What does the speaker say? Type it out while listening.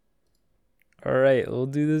All right, we'll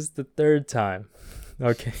do this the third time.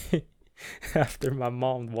 Okay. After my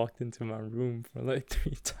mom walked into my room for like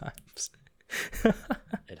 3 times.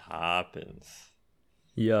 It happens.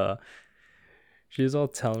 Yeah. She was all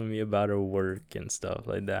telling me about her work and stuff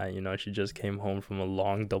like that. She just came home from a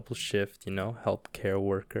long double shift, help care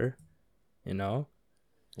worker, you know,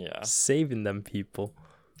 Yeah. saving them people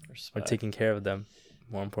or Respect. taking care of them,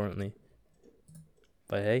 more importantly.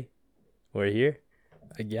 But hey, we're here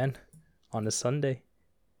again on a Sunday.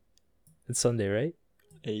 It's Sunday, right?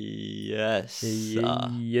 Yes.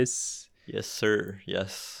 Yes. Yes, sir.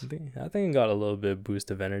 Yes. I think I got a little bit of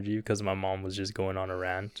boost of energy because my mom was just going on a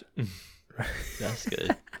rant. That's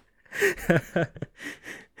good.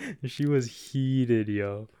 She was heated,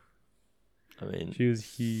 yo. I mean, She was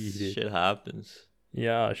heated. shit happens.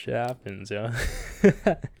 Yeah, shit happens, yeah.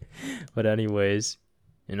 But anyways,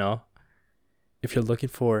 if you're looking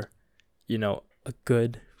for, a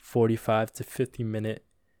good 45 to 50 minute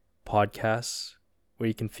podcast where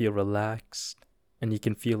you can feel relaxed and you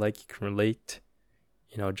can feel like you can relate,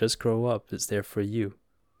 Just Grow Up is there for you.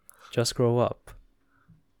 Just grow up.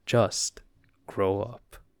 Just grow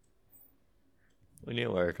up. We need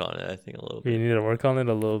to work on it, I think, a little We bit. need to work on it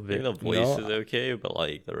a little I bit. think the voice is okay, but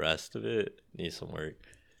like the rest of it needs some work.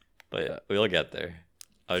 But Yeah. we'll get there.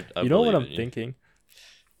 I You know what believe I'm in you. thinking?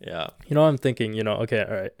 Yeah. You know what I'm thinking? Okay,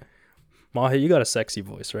 all right. Mahi, you got a sexy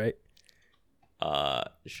voice, right?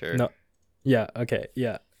 Sure. No. Yeah, okay,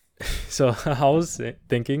 yeah. So I was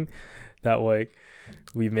thinking that like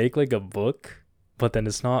we make like a book, but then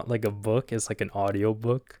it's not like a book, it's like an audio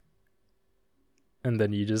book. And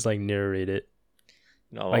then you just like narrate it.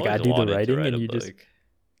 No, Like I always do the wanted to writing write and a you book. just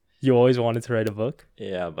you always wanted to write a book?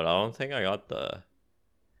 Yeah, but I don't think I got the.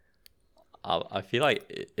 I feel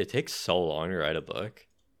like it takes so long to write a book,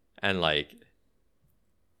 and like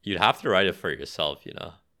you'd have to write it for yourself,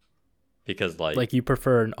 because Like you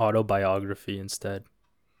prefer an autobiography instead.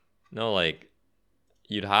 no, like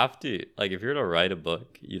you'd have to like if you're to write a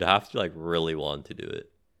book, you'd have to like really want to do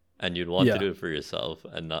it, and you'd want to Yeah. do it for yourself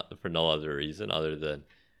and not for no other reason other than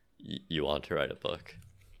you want to write a book,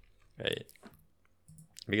 right?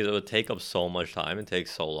 Because it would take up so much time and take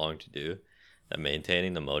so long to do that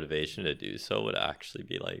maintaining the motivation to do so would actually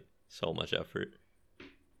be like so much effort.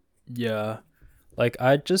 Yeah. Like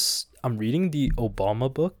I'm reading the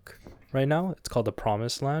Obama book right now. It's called The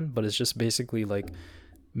Promised Land, but it's just basically like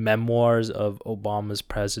memoirs of Obama's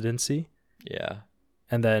presidency. Yeah.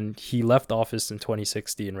 And then he left office in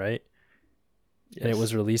 2016, right? Yes. And it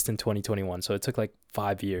was released in 2021. So it took like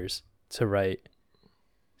 5 years to write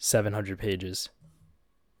 700 pages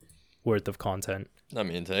worth of content. I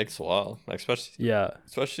mean, it takes a while,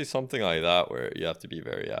 especially something like that where you have to be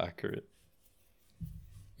very accurate.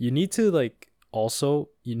 You need to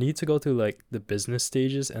go through like the business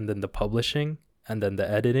stages and then the publishing and then the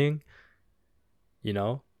editing,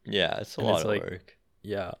 Yeah, it's a And lot it's of like- work.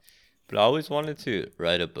 Yeah. But I always wanted to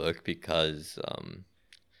write a book because,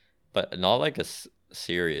 but not like a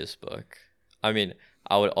serious book. I mean,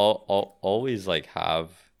 I would always like have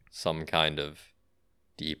some kind of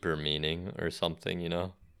deeper meaning or something,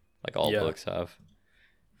 like all Yeah. books have.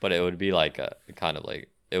 But it would be like a kind of like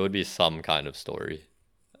it would be some kind of story,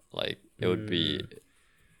 like it would be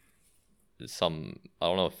some I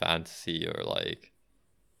don't know fantasy or like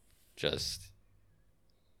just.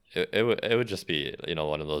 It would just be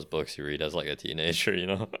one of those books you read as like a teenager,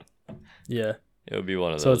 Yeah. It would be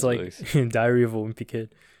one of So those it's books. like Diary of a Wimpy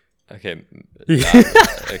Kid. Okay, Yeah.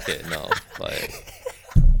 okay, no, but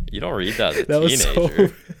you don't read that as a That was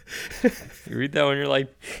teenager. You read that when you're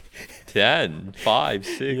like 10, 5,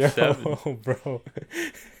 6, 7. Yo, bro.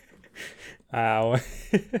 I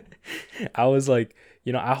was like,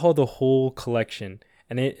 I hold the whole collection,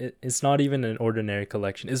 and it's not even an ordinary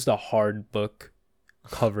collection. It's the hard book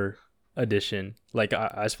cover edition. Like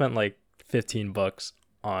I spent like $15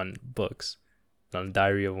 on books, on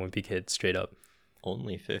Diary of a Wimpy Kid, straight up.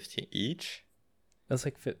 Only 15 each? That's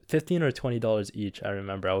like $15 or $20 each. I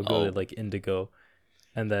remember I would go to like Indigo,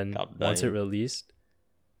 and then God once it dang. released,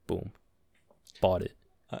 boom, bought it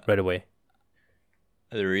Uh, right away.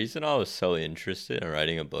 The reason I was so interested in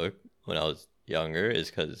writing a book when I was younger is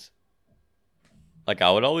because, like,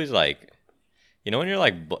 I would always like, when you're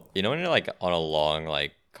like, when you're like on a long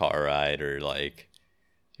like car ride or like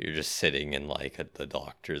you're just sitting in like at the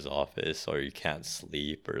doctor's office or you can't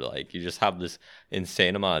sleep or like you just have this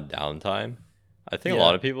insane amount of downtime. I think a Yeah.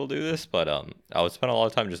 lot of people do this, but I would spend a lot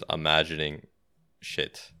of time just imagining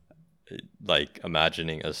shit, like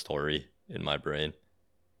imagining a story in my brain.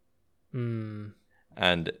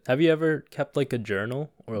 And Have you ever kept like a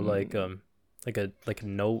journal or like a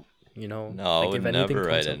note You know, No, I like would if anything never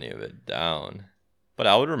write comes up, any of it down. But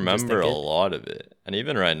I would just remember think a it. lot of it. And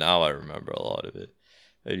even right now, I remember a lot of it.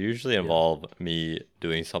 It usually Yeah. involve me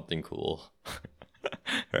doing something cool,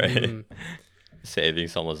 right? Mm. Saving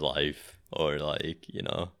someone's life or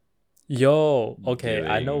Yo, okay,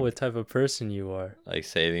 I know doing what type of person you are. like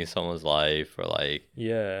saving someone's life or like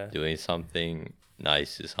Yeah. doing something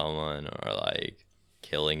nice to someone or like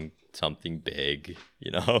killing something big,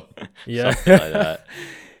 Yeah. something like that.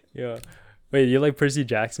 Yeah. Wait, you like Percy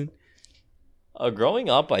Jackson? Growing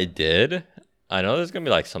up, I did. I know there's gonna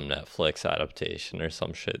be like some Netflix adaptation or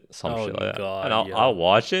some Oh shit like that, and God, I'll yeah.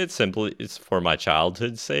 watch it simply it's for my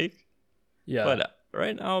childhood's sake. Yeah. But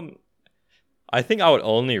right now, I think I would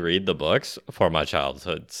only read the books for my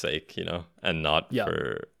childhood's sake, and Yeah.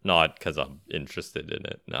 not because I'm interested in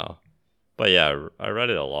it now. But yeah, I read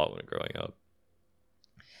it a lot when growing up.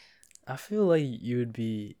 I feel like you would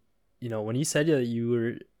be, when you said that you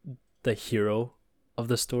were the hero of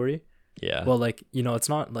the story, Yeah, well, like, it's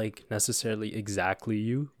not like necessarily exactly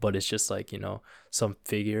you, but it's just like, some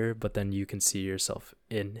figure, but then you can see yourself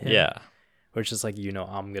in him. yeah, Where it's just like,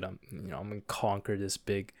 I'm gonna conquer this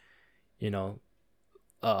big, you know,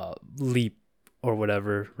 leap or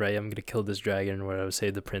whatever, right? I'm gonna kill this dragon or whatever,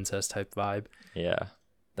 save the princess type vibe. yeah,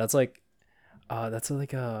 That's like that's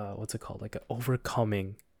like a what's it called? Like a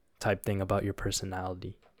overcoming type thing about your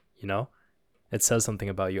personality, you know? It says something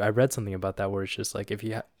about you. I read something about that where it's just like if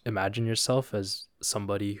you imagine yourself as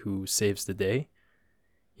somebody who saves the day,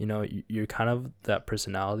 you're kind of that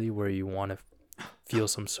personality where you want to feel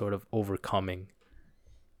some sort of overcoming.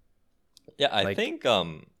 yeah. I Like, think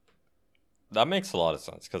that makes a lot of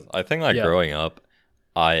sense because I think like yeah, growing up,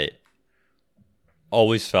 I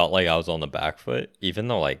always felt like I was on the back foot, even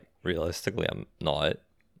though like realistically I'm not.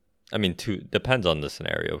 I mean, depends on the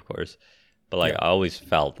scenario, of course, but like yeah, I always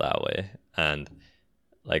felt that way, and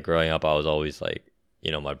like growing up, I was always like,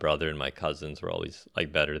 my brother and my cousins were always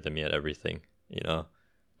like better than me at everything,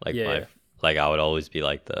 like yeah, my yeah. like I would always be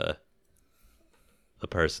like the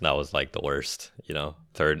person that was like the worst,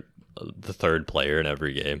 the third player in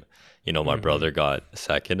every game. My Mm-hmm. brother got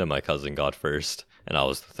second and my cousin got first, and I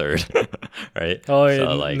was the third, right? Oh, So in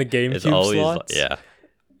the like it's GameCube always slots. yeah.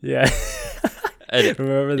 Yeah. And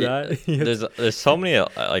Remember that? there's so many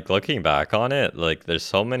like looking back on it, like there's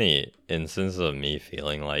so many instances of me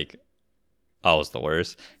feeling like I was the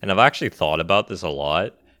worst, and I've actually thought about this a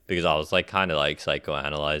lot because I was like kind of like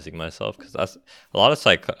psychoanalyzing myself because that's a lot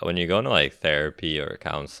of when you go into like therapy or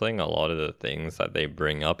counseling, a lot of the things that they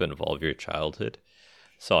bring up involve your childhood.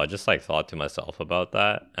 So I just like thought to myself about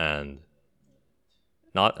that and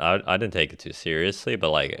not I didn't take it too seriously, but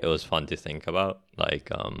like it was fun to think about.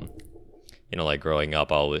 Like like growing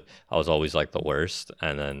up, I was always like the worst,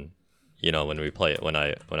 and then when we play it, when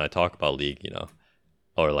I talk about League,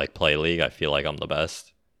 or like play League, I feel like I'm the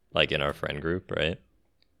best, like in our friend group, right?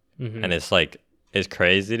 And Mm-hmm. it's like it's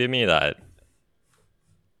crazy to me that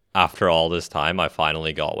after all this time, I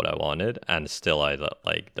finally got what I wanted, and still I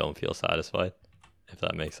like don't feel satisfied, if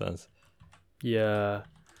that makes sense. Yeah.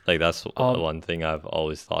 Like that's Um, one thing I've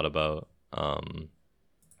always thought about.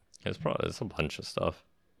 It's a bunch of stuff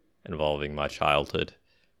involving my childhood.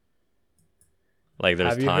 Like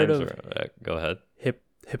there's have you heard times of where go ahead.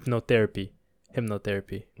 hypnotherapy?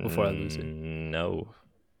 Hypnotherapy. Before I lose it. No.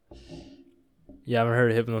 You haven't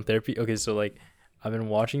heard of hypnotherapy? Okay, so like, I've been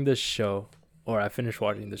watching this show, or I finished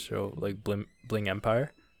watching the show, like Bling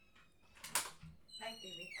Empire. Hi,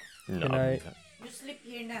 baby. No. Can I? You sleep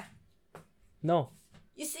here na. No.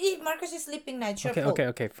 You see, Marcus is sleeping now. It's your Okay, fault.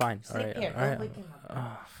 okay, fine. All Sleep right, here. all right. Don't wake him up.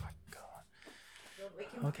 Oh, fuck. Don't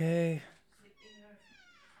wake him up. Okay. Sleep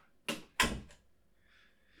in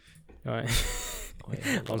your... All right.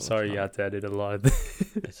 Wait, I'm sorry you had to edit a lot of this.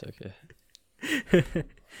 It's okay.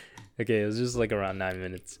 Okay, it was just like around 9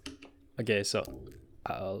 minutes. Okay, so,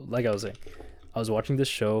 like I was saying, I was watching this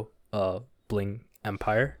show, Bling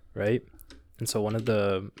Empire, right? And so one of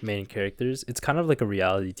the main characters, it's kind of like a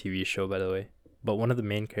reality TV show, by the way, but one of the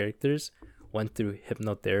main characters went through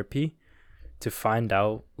hypnotherapy to find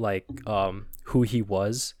out like who he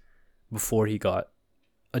was before he got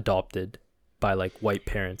adopted by like white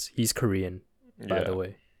parents. He's Korean, by the Yeah.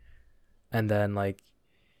 way. And then like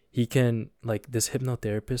he can like this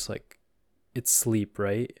hypnotherapist like it's sleep,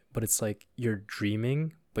 right? But it's like you're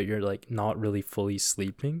dreaming, but you're like not really fully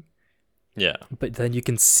sleeping. Yeah. But then you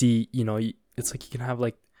can see, it's like you can have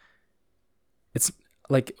like it's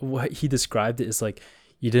like what he described it is like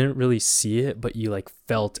you didn't really see it, but you like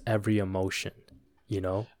felt every emotion,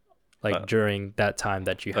 like Uh, during that time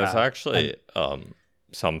that you That's had. actually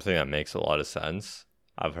something that makes a lot of sense.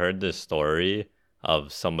 I've heard this story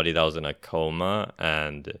of somebody that was in a coma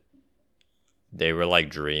and they were like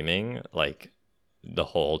dreaming like the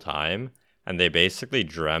whole time, and they basically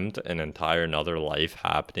dreamt an entire another life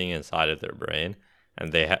happening inside of their brain,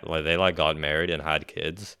 and they like got married and had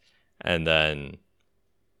kids, and then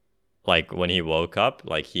like when he woke up,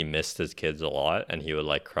 like he missed his kids a lot, and he would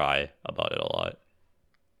like cry about it a lot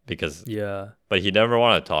because, Yeah. but he never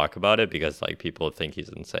want to talk about it because like people would think he's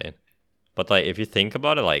insane. But like if you think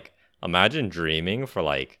about it, like imagine dreaming for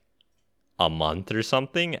like a month or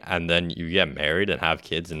something, and then you get married and have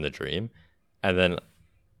kids in the dream, and then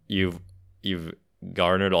you've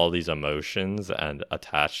garnered all these emotions and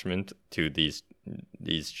attachment to these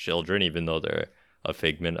children, even though they're a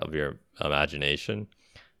figment of your imagination.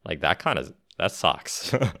 Like that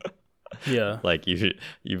sucks. Yeah. Like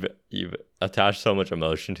you've attached so much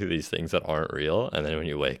emotion to these things that aren't real, and then when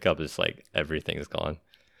you wake up, it's like everything's gone,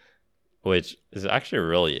 which is actually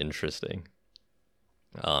really interesting.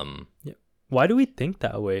 Why do we think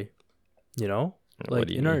that way? You know, What like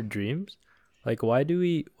do you in our mean? dreams, like why do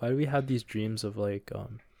we have these dreams of like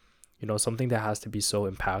you know, something that has to be so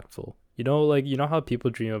impactful? You know, like you know how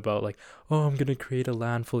people dream about like, oh, I'm gonna create a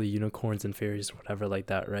land full of unicorns and fairies or whatever like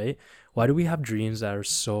that, right? Why do we have dreams that are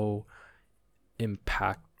so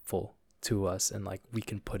impactful to us and like we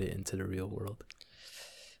can put it into the real world?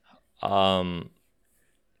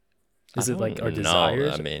 Is I it like don't our know.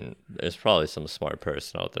 desires? I mean, there's probably some smart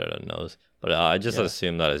person out there that knows, but I just Yeah.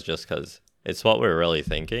 assume that it's just because it's what we're really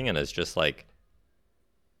thinking, and it's just like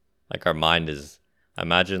our mind is. I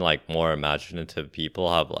imagine like more imaginative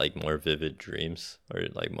people have like more vivid dreams, or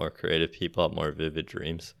like more creative people have more vivid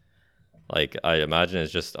dreams. Like I imagine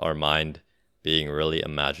it's just our mind being really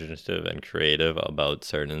imaginative and creative about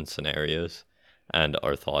certain scenarios and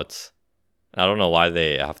our thoughts. I don't know why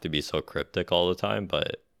they have to be so cryptic all the time,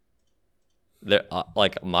 but they're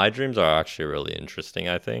like my dreams are actually really interesting,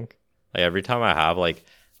 I think. Like every time I have like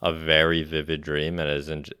a very vivid dream, and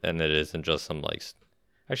it isn't just some like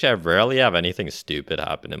actually I rarely have anything stupid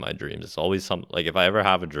happen in my dreams. It's always some like if I ever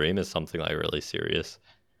have a dream, it's something like really serious.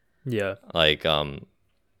 Yeah. Like a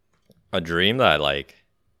dream that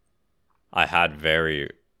I had very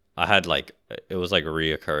I had like it was like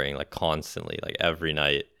reoccurring like constantly like every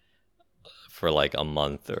night for like a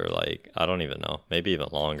month, or like I don't even know, maybe even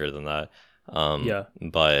longer than that. Yeah.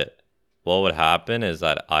 But what would happen is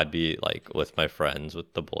that I'd be like with my friends,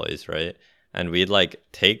 with the boys, right? And we'd like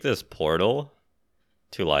take this portal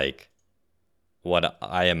to like what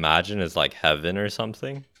I imagine is like heaven or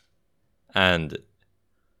something. And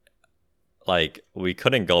like we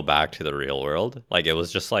couldn't go back to the real world. Like it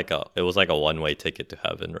was just like a one-way ticket to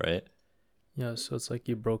heaven, right? Yeah. So it's like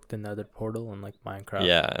you broke the nether portal in like Minecraft.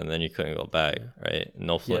 Yeah, and then you couldn't go back, Yeah. right?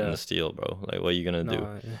 No flint Yeah. and steel, bro. Like what are you gonna do?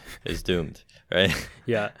 No. It's doomed, right?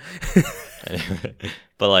 Yeah. Anyway,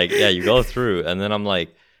 but like yeah, you go through, and then I'm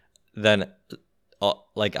like, then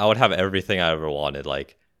like I would have everything I ever wanted.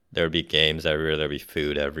 Like there would be games everywhere, there'd be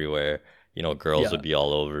food everywhere. You know, girls Yeah. would be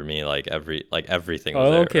all over me. Like everything was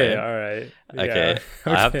Oh, there, okay. right? All right. Okay,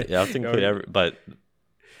 Yeah. I have Okay. to, you have to include every, but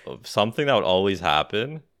something that would always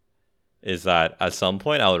happen is that at some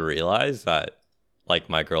point I would realize that like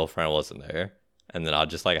my girlfriend wasn't there, and then I'd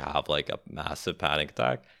just like have like a massive panic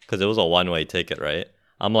attack because it was a one-way ticket, right?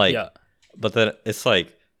 I'm like, Yeah. but then it's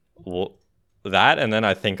like that, and then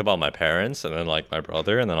I think about my parents, and then like my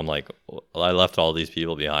brother, and then I'm like, well, I left all these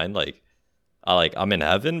people behind. Like, I'm in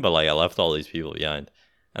heaven, but like I left all these people behind,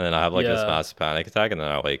 and then I have like this Yeah. massive panic attack, and then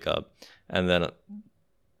I wake up, and then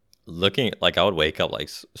looking like I would wake up like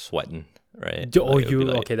sweating, right? Oh, Like, it would be you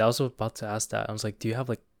like, okay? That was about to ask that. I was like, do you have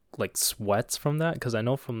like sweats from that? Because I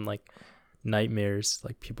know from like nightmares,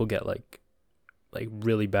 like people get like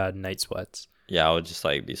really bad night sweats. yeah, I would just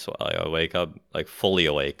like be like I wake up like fully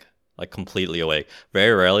awake, like completely awake.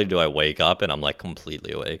 Very rarely do I wake up and I'm like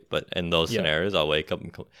completely awake, but in those Yeah. scenarios, I'll wake up and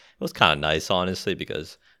it was kind of nice, honestly,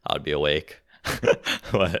 because I'd be awake.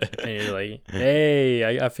 But And you're like,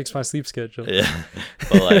 hey, I fixed my sleep schedule. yeah,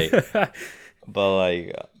 but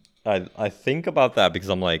like I think about that because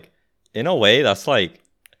I'm like, in a way, that's like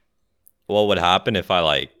what would happen if I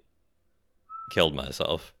like killed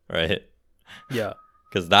myself, right? Yeah.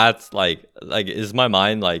 Because that's like is my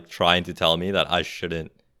mind like trying to tell me that I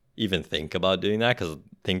shouldn't even think about doing that? Because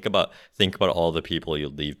think about all the people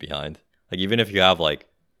you'll leave behind. Like even if you have like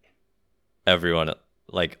everyone,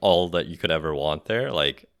 like all that you could ever want there,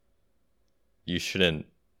 like you shouldn't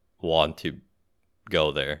want to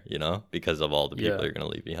go there, you know, because of all the people Yeah. you're gonna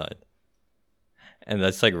leave behind. And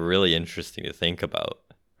that's like really interesting to think about,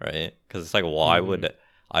 right? Because it's like, why would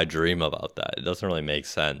I dream about that? It doesn't really make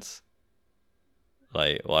sense.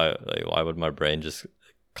 Like why would my brain just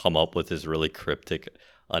come up with this really cryptic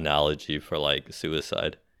analogy for like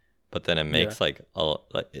suicide? but then it Yeah. makes like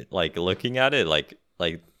looking at it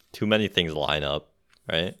like too many things line up,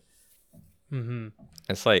 right? Mm-hmm.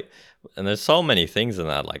 It's like, and there's so many things in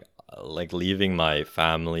that, like leaving my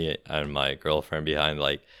family and my girlfriend behind,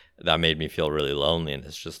 like that made me feel really lonely, and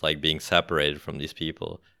it's just like being separated from these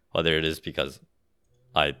people, whether it is because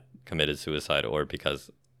I committed suicide or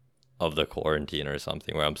because of the quarantine or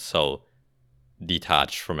something, where I'm so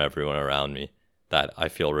detached from everyone around me that I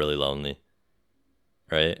feel really lonely,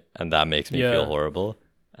 right? And that makes me feel Yeah. horrible.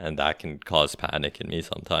 And that can cause panic in me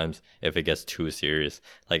sometimes if it gets too serious.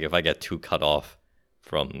 Like if I get too cut off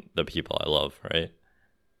from the people I love, right?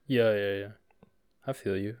 Yeah. I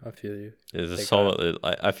feel you. There's just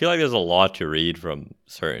Like, I feel like there's a lot to read from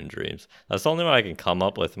certain dreams. That's the only one I can come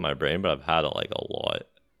up with in my brain, but I've had like a lot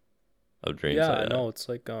of dreams yeah, like I that. know. It's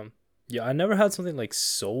like yeah, I never had something like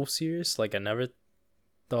so serious. Like I never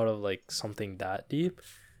thought of like something that deep.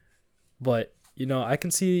 But I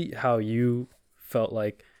can see how you felt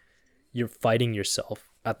like you're fighting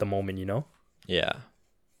yourself at the moment, Yeah.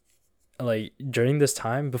 like during this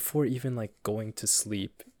time before even like going to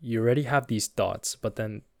sleep, you already have these thoughts, but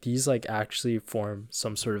then these like actually form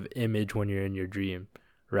some sort of image when you're in your dream,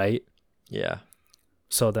 right? Yeah.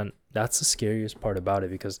 So then that's the scariest part about it,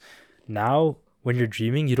 because now when you're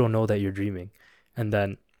dreaming, you don't know that you're dreaming, and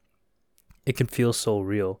then it can feel so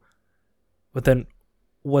real. But then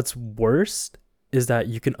what's worst is that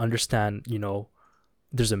you can understand,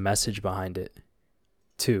 there's a message behind it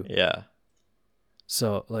too. Yeah.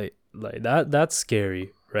 So like that's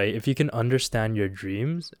scary, right? If you can understand your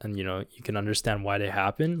dreams and you can understand why they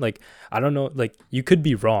happen. Like I don't know, like you could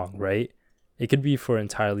be wrong, right? It could be for an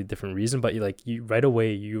entirely different reason, but you right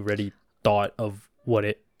away you already thought of what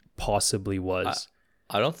it possibly was.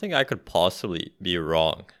 I don't think I could possibly be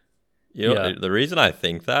wrong. Yeah. The reason I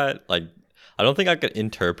think that, like, I don't think I could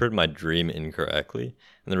interpret my dream incorrectly.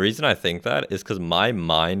 And the reason I think that is because my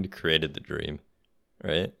mind created the dream,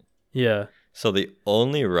 right? Yeah. So the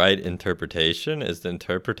only right interpretation is the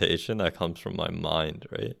interpretation that comes from my mind,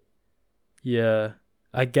 right? Yeah.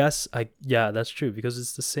 I guess yeah, that's true, because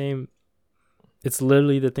it's the same. It's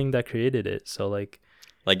literally the thing that created it. So like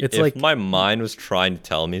Like, it's if like my mind was trying to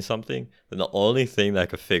tell me something, then the only thing that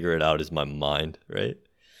could figure it out is my mind, right?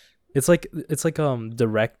 it's like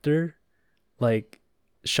director like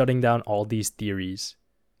shutting down all these theories,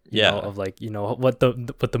 Yeah. of like, what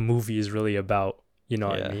the movie is really about, what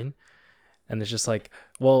I Yeah. mean? And it's just like,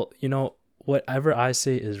 well, whatever I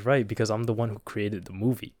say is right because I'm the one who created the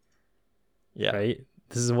movie, Yeah. right?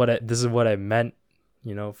 This is what I meant,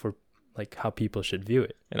 for like how people should view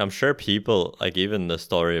it. And I'm sure people, like, even the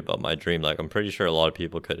story about my dream, like, I'm pretty sure a lot of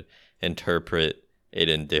people could interpret it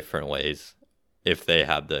in different ways if they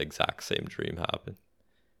had the exact same dream happen,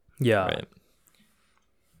 Yeah. right?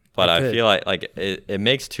 But I I could. feel like it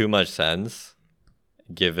makes too much sense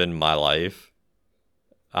given my life,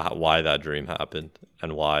 why that dream happened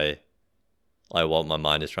and why, like, what my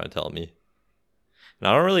mind is trying to tell me. And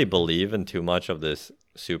I don't really believe in too much of this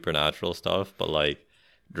supernatural stuff, but like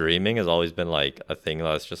dreaming has always been like a thing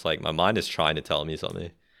that's just like my mind is trying to tell me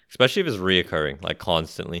something. Especially if it's reoccurring, like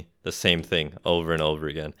constantly, the same thing over and over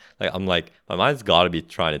again. Like I'm like, my mind's gotta be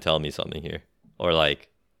trying to tell me something here. Or like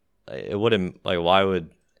it wouldn't, like, why would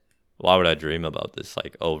I dream about this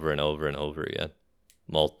like over and over and over again?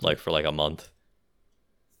 Like for like a month.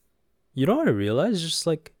 You know what I realized? Just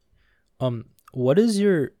like, what is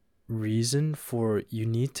your reason for you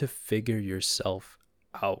need to figure yourself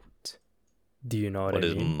out? Do you know what What I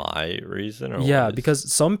is mean? my reason, or Yeah, what is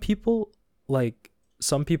because some people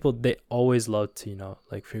they always love to,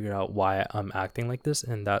 like figure out why I'm acting like this,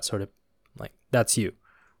 and that sort of like that's you,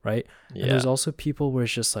 right? And there's yeah. also people where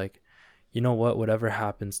it's just like, you know what, whatever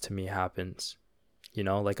happens to me happens.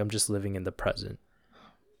 Like I'm just living in the present,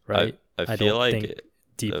 right? I I feel don't like think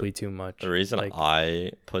deeply too much. the reason Like,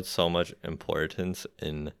 I put so much importance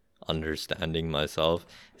in understanding myself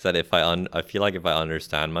is that I feel like if I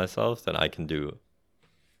understand myself, then I can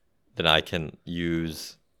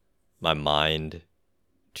use my mind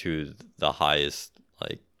to the highest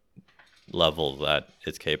like level that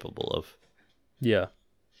it's capable of. yeah,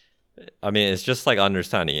 I mean, it's just like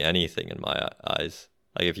understanding anything in my eyes.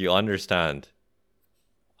 Like if you understand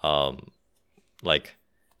like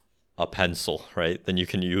a pencil, right? Then you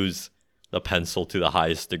can use the pencil to the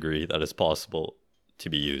highest degree that is possible to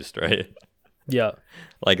be used, right? yeah.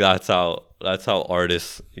 Like that's how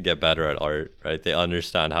artists get better at art, right? They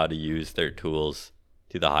understand how to use their tools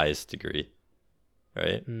to the highest degree,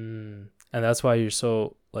 right? And that's why you're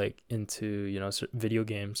so like into video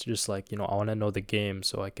games. Just like, I want to know the game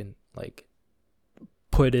so I can like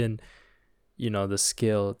put in the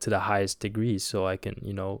skill to the highest degree so I can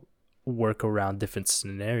work around different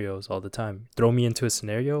scenarios all the time. Throw me into a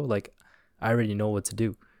scenario, like I already know what to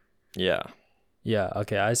do. Yeah. Yeah,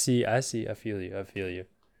 okay, I see. I feel you.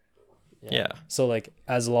 Yeah. So like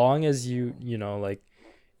as long as you know, like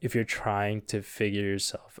if you're trying to figure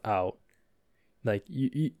yourself out, like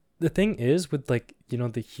you the thing is with like, you know,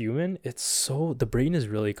 the human, the brain is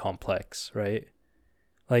really complex, right?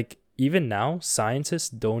 Like even now, scientists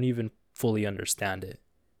don't even fully understand it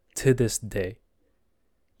to this day.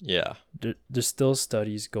 Yeah. There's still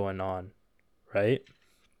studies going on, right?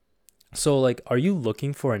 So like, are you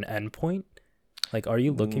looking for an endpoint? Like, are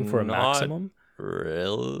you looking for a Not maximum?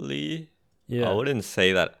 really. I Yeah. wouldn't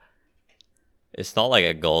say that. It's not like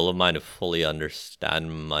a goal of mine to fully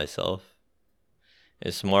understand myself.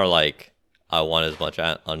 It's more like I want as much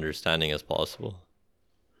understanding as possible.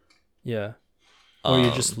 Yeah. Or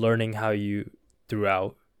you're just Um, learning how you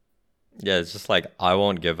throughout. yeah, it's just like I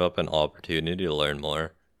won't give up an opportunity to learn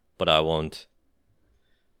more, but I won't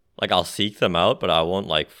like I'll seek them out, but I won't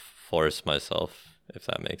like force myself, if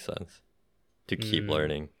that makes sense, to keep Mm,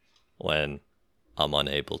 learning when I'm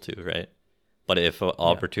unable to, right? But if an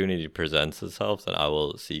yeah. opportunity presents itself, then I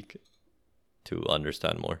will seek to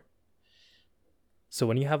understand more. So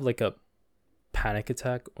when you have like a panic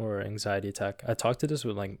attack or anxiety attack, I talked to this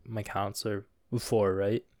with like my counselor before,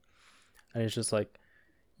 right? And it's just like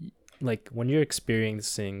when you're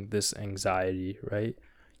experiencing this anxiety, right?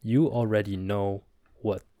 You already know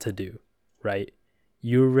what to do, right?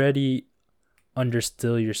 You already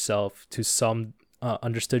understood yourself to some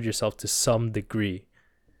degree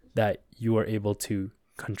that you are able to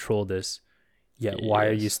control this. Yet why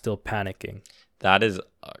are you Yes. still panicking? That is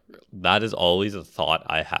that is always a thought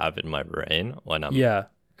I have in my brain when I'm Yeah,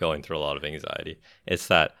 going through a lot of anxiety. It's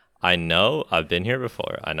that I know I've been here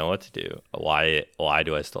before. I know what to do. Why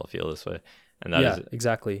do I still feel this way? And that yeah, is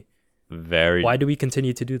exactly. very Why do we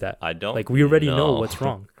continue to do that? I don't Like we already know know. what's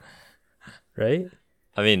wrong, right?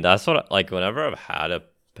 I mean, that's what like whenever I've had a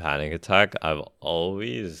panic attack, I've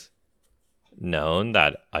always known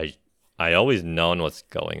that I always known what's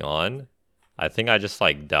going on. I think I just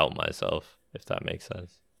like doubt myself, if that makes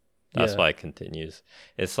sense. That's Yeah. why it continues.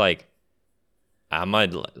 It's like, am I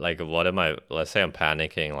like, what am I? Let's say I'm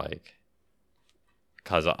panicking, like,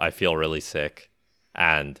 because I feel really sick,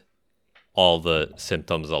 and all the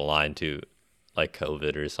symptoms align to like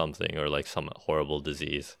COVID or something, or like some horrible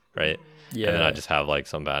disease, right? And then I Yeah. just have like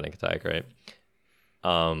some panic attack, right?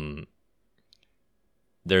 Um,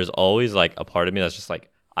 there's always like a part of me that's just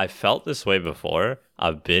like, I felt this way before.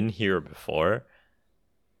 I've been here before.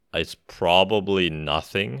 It's probably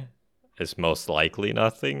nothing. It's most likely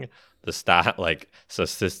nothing. The stat, like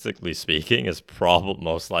statistically speaking, is probably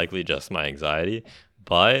most likely just my anxiety.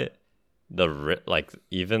 But like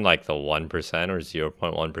even like the 1% or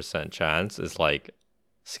 0.1% chance is like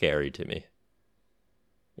scary to me.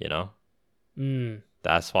 You know, Mm.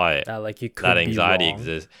 that's why That like you that could be anxiety wrong.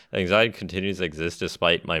 exists. Anxiety continues to exist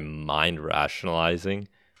despite my mind rationalizing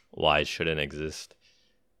why it shouldn't exist.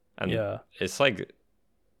 And Yeah. it's like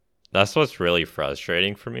that's what's really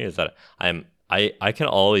frustrating for me is that I can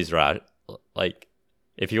always like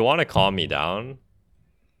if you want to calm me down,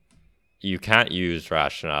 you can't use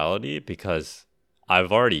rationality because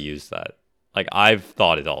I've already used that. Like I've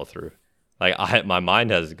thought it all through. Like my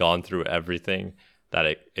mind has gone through everything that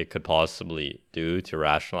it could possibly do to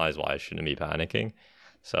rationalize why I shouldn't be panicking.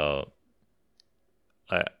 So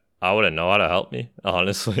I I wouldn't know how to help me,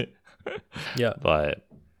 honestly. Yeah.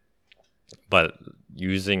 But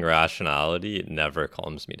using rationality it never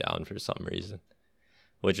calms me down for some reason,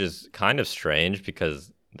 which is kind of strange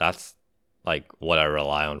because that's like what I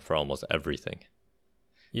rely on for almost everything.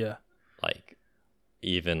 Yeah. Like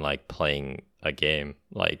even like playing a game,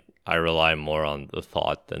 like I rely more on the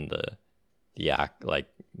thought than the act, like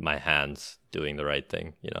my hands doing the right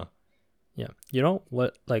thing, you know? Yeah. You know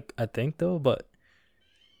what, like I think though, but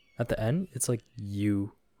at the end it's like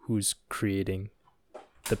you who's creating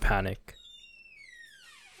the panic.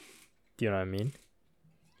 Do you know what I mean?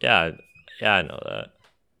 Yeah, yeah, I know that.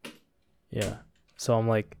 Yeah. So I'm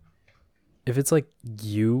like, if it's like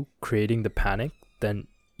you creating the panic, then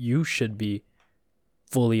you should be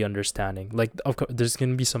fully understanding. Like, of course, there's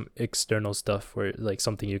gonna be some external stuff where like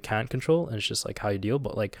something you can't control, and it's just like how you deal.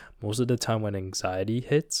 But like most of the time when anxiety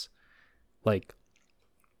hits, like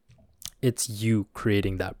it's you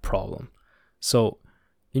creating that problem. So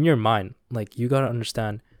in your mind, like you gotta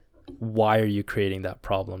understand why are you creating that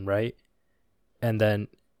problem, right? And then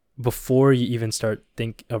before you even start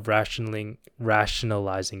think of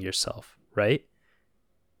rationalizing yourself, right?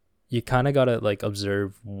 You kind of got to like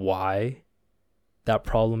observe why that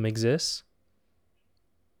problem exists,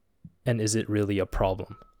 and is it really a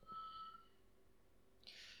problem?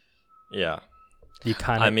 Yeah. You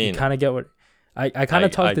kind I of mean, you kind of get what I kind I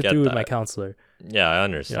of talked it get through with my that. counselor. Yeah, I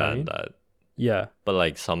understand mean? that. Yeah. But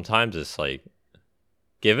like sometimes it's like,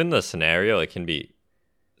 given the scenario, it can be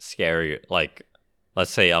scary. Like,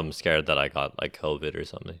 let's say I'm scared that I got like COVID or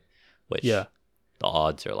something, which Yeah. the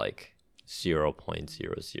odds are like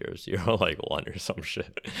 0.000 like 1 or some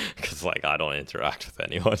shit, because like I don't interact with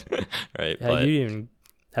anyone, right? But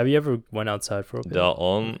Have you ever went outside for a bit? the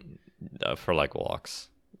only for like walks,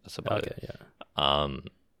 that's about Okay, it. yeah.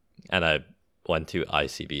 And I went to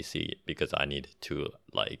ICBC because I needed to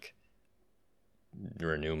like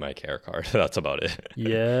renew my care card. That's about it.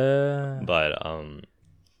 Yeah. But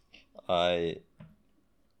I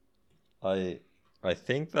I I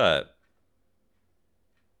think that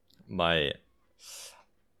my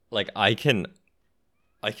like I can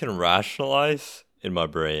rationalize in my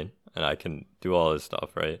brain, and I can do all this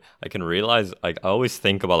stuff, right? I can realize, like, I always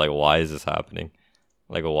think about like, why is this happening?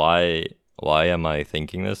 Like, why am I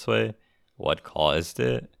thinking this way? What caused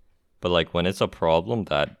it? But like when it's a problem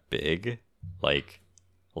that big, like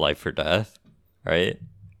life or death, right?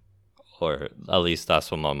 Or at least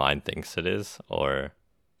that's what my mind thinks it is. Or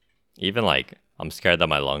even like I'm scared that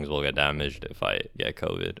my lungs will get damaged if I get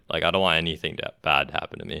COVID. Like I don't want anything bad to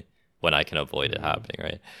happen to me when I can avoid it happening,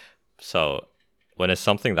 right? So when it's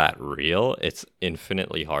something that real, it's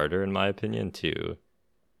infinitely harder, in my opinion, to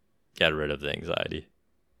get rid of the anxiety.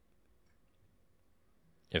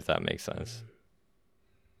 If that makes sense.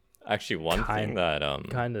 Actually, one thing that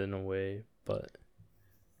kind of in a way, but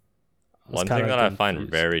I was one thing kinda that I find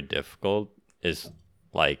confused. very difficult is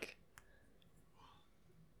like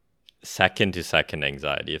second to second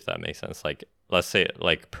anxiety, if that makes sense. Like let's say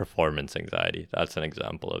like performance anxiety. That's an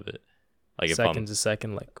example of it. Like if I'm second to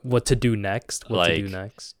second, like what to do next, what to do like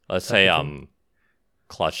next. let's type say of I'm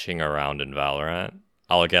clutching around in Valorant,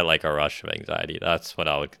 I'll get like a rush of anxiety. That's what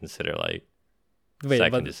I would consider like Wait,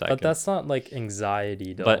 second to but second. that's not like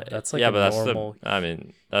anxiety though. But That's like yeah, a but normal.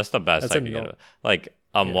 that's the best That's I a can get. no- Like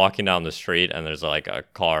I'm Yeah. walking down the street and there's like a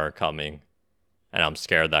car coming, and I'm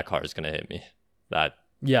scared that car is gonna hit me.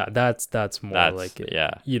 Yeah, that's more That's like it.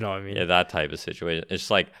 yeah, You know what I mean? yeah, that type of situation. It's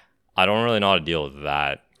just like I don't really know how to deal with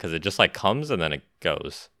that because it just like comes and then it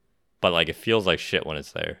goes, but like it feels like shit when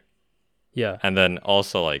it's there. Yeah. And then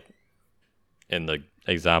also like in the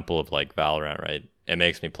example of like Valorant, right? It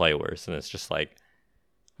makes me play worse, and it's just like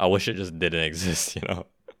I wish it just didn't exist, you know?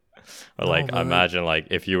 Or No, like but, like- imagine like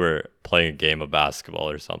if you were playing a game of basketball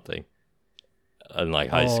or something in like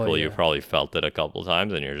high Oh, school, you yeah. probably felt it a couple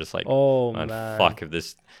times, and you're just like, Oh man, man. fuck,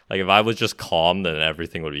 if I was just calm, then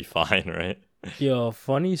everything would be fine, right? Yo,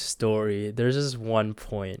 funny story. There's this one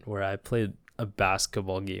point where I played a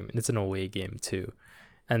basketball game, and it's an away game too.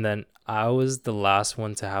 And then I was the last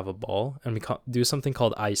one to have a ball, and we do something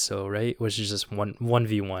called ISO, right? Which is just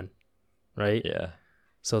 1v1, right? Yeah.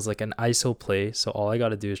 So it's like an ISO play. So all I got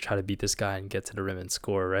to do is try to beat this guy and get to the rim and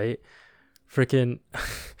score, right? Freaking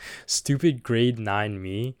stupid grade 9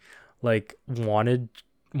 me, like wanted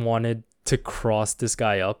to cross this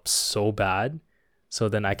guy up so bad, so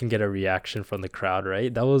then I can get a reaction from the crowd,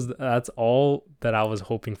 right? That's all that I was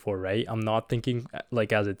hoping for, right? I'm not thinking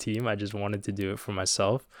like as a team. I just wanted to do it for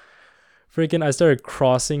myself. Freaking, I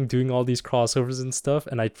started doing all these crossovers and stuff,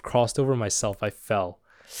 and I crossed over myself. I fell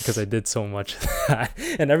because I did so much of that,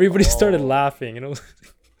 and everybody started laughing, and it was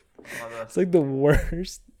it's like the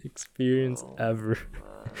worst experience ever.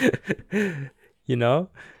 You know?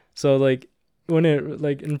 So like when it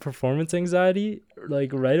like in performance anxiety,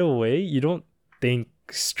 like right away you don't think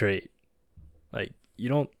straight. Like you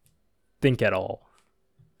don't think at all.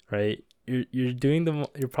 Right? You're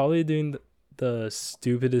probably doing the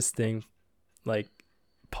stupidest thing like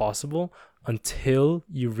possible until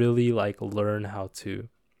you really like learn how to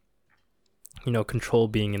control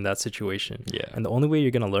being in that situation. Yeah. And the only way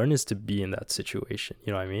you're going to learn is to be in that situation.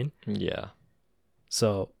 You know what I mean? Yeah.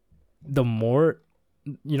 So the more,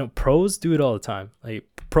 pros do it all the time. Like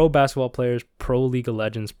pro basketball players, pro League of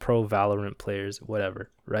Legends, pro Valorant players,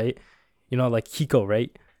 whatever, right? Like Hiko,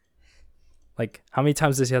 right? Like how many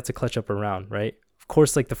times does he have to clutch up a round, right? Of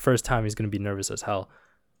course, like the first time he's going to be nervous as hell,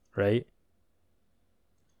 right?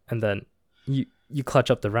 And then you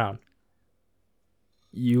clutch up the round.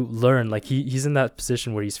 You learn, like he's in that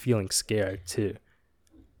position where he's feeling scared too.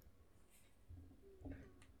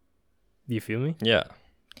 Do you feel me? Yeah.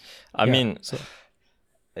 I Yeah, mean, so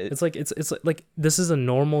it's like this is a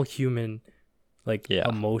normal human like Yeah.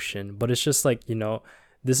 emotion, but it's just like,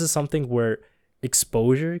 this is something where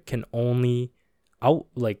exposure can only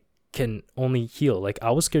heal. Like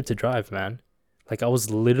I was scared to drive, man. Like I was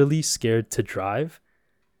literally scared to drive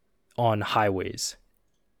on highways.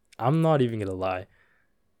 I'm not even gonna lie.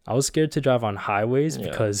 I was scared to drive on highways Yeah.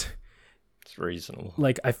 because It's reasonable.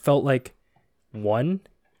 like I felt like one,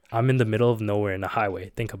 I'm in the middle of nowhere in a highway.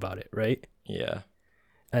 Think about it, right? Yeah.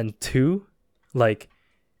 And two, like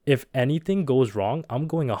if anything goes wrong, I'm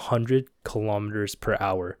going 100 kilometers per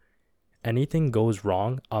hour. Anything goes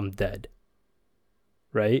wrong, I'm dead.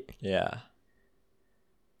 Right? Yeah.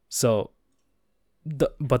 So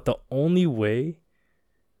but the only way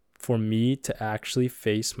for me to actually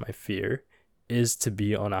face my fear is to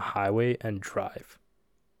be on a highway and drive.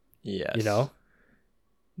 Yes. You know?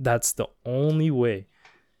 That's the only way.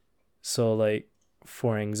 So like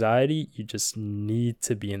for anxiety, you just need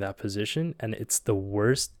to be in that position, and it's the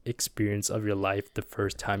worst experience of your life the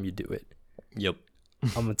first time you do it. Yep. I'm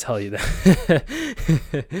gonna tell you that.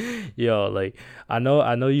 Yo, like I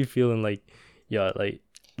know you feeling like, yo,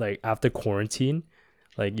 like after quarantine,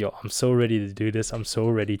 like yo, I'm so ready to do this. I'm so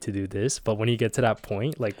ready to do this. But when you get to that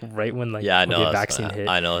point, like right when like Yeah, I know. okay, vaccine hit,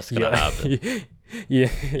 I know it's gonna yeah, happen. yeah,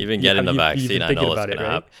 Even yeah, getting the you've vaccine, been I thinking know it's about it, gonna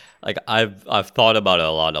right? happen. Like I've thought about it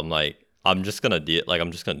a lot. I'm like, I'm just gonna deal. Like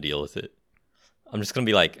I'm just gonna deal with it. I'm just gonna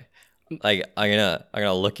be like I'm gonna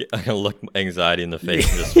look anxiety in the face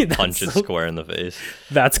and just That's punch it so- square in the face.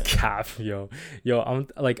 That's cap, yo. I'm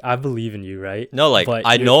like, I believe in you, right? No, like But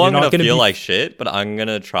I you're- know you're I'm not gonna feel be- like shit, but I'm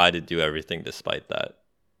gonna try to do everything despite that.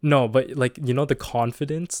 No, but like the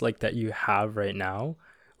confidence like that you have right now,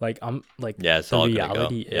 like I'm like Yeah, it's the all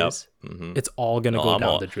reality gonna go. is Mm-hmm. it's all gonna No, go I'm down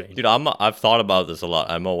all- the drain. Dude, I've thought about this a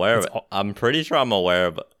lot. I'm aware of It's it. I'm pretty sure I'm aware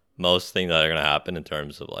of most things that are gonna happen in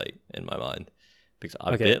terms of like in my mind, because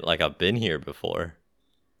Okay. I've been here before.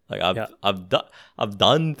 Like Yeah. I've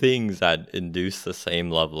done things that induce the same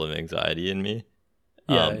level of anxiety in me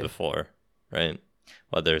Yeah. before, right?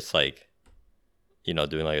 Whether it's like,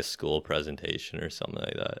 doing like a school presentation or something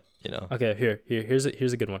like that, Okay, here's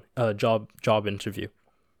a good one. Job interview.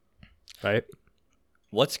 Right?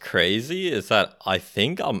 What's crazy is that I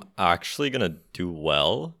think I'm actually gonna do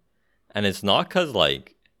well, and it's not because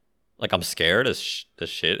like I'm scared as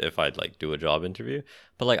shit if I'd like do a job interview,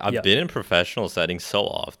 but like I've Yeah. been in professional settings so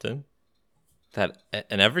often that,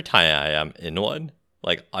 and every time I am in one,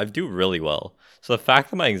 like I do really well. So the fact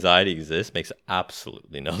that my anxiety exists makes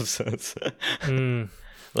absolutely no sense. Mm,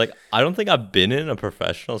 Like I don't think I've been in a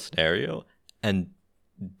professional scenario and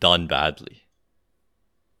done badly.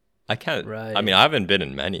 I can't. Right. I mean, I haven't been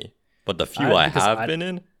in many, but the few Because I have been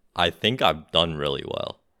in, I think I've done really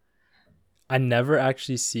well. I never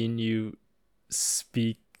actually seen you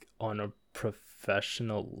speak on a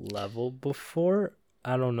professional level before.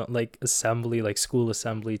 I don't know, like assembly, like school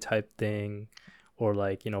assembly type thing, or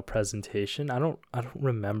like, presentation. I don't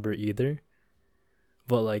remember either.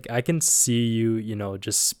 But like I can see you,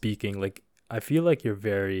 just speaking. Like I feel like you're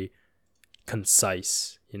very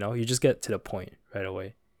concise, you just get to the point right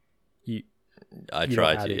away. I You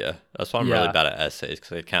try don't add to, it. yeah. That's why I'm really Yeah. bad at essays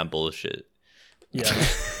because I can't bullshit. Yeah.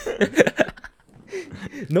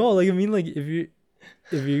 No, like I mean, like if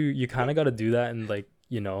you kind of got to do that, and like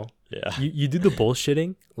Yeah. you do the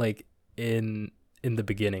bullshitting like in the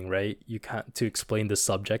beginning, right? You can't to explain the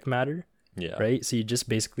subject matter, Yeah. right? So you just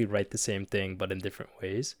basically write the same thing but in different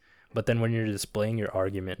ways. But then when you're displaying your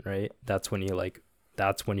argument, right? That's when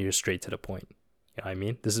you're straight to the point. You know what I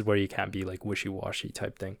mean? This is where you can't be like wishy-washy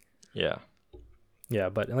type thing. Yeah. Yeah,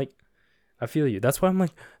 but like I feel you. That's why I'm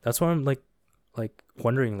like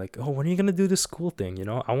wondering like, oh, when are you gonna do the school thing?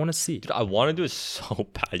 I want to see. Dude, I want to do it so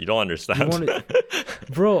bad. You don't understand. wanna-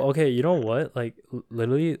 Bro, okay, you know what? Like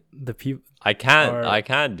literally the people. I can't. Or- I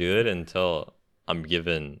can't do it until I'm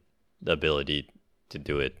given the ability to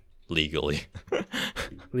do it legally.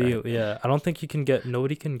 Leo, yeah, I don't think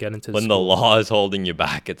nobody can get into When the school, law is holding you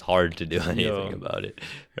back, it's hard to do anything Yo. about it,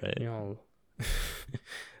 right?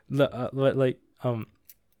 like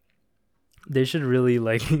they should really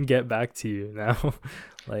like get back to you now.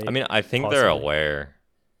 Like I mean, I think they're possibly. aware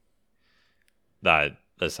that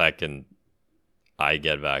the second I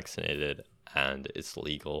get vaccinated and it's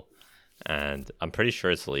legal, and I'm pretty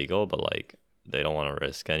sure it's legal, but like they don't want to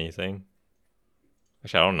risk anything.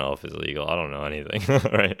 Actually, I don't know if it's legal. I don't know anything,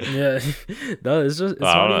 right? Yeah, no, it's I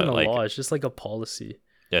not don't even know, a like- law. It's just like a policy.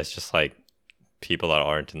 Yeah, it's just like people that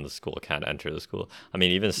aren't in the school can't enter the school. I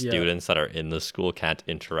mean, even Yeah. students that are in the school can't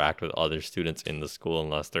interact with other students in the school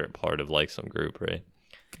unless they're part of like some group, right?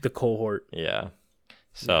 The cohort. Yeah.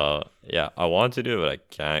 So, yeah, I want to do it, but I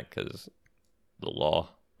can't because the law.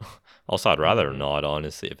 Also, I'd rather Mhm. not,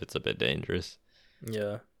 honestly, if it's a bit dangerous.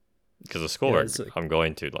 Yeah. Because the school Yeah, where it's like- I'm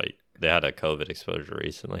going to, like, they had a COVID exposure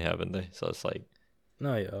recently, haven't they? So it's like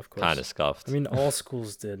No, yeah, of course. kind of scuffed. I mean, all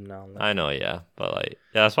schools did now. I know, yeah, but like,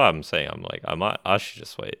 yeah, that's why I'm saying I'm like, I should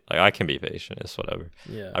just wait. Like, I can be patient. It's whatever.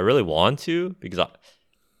 Yeah. I really want to because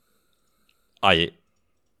I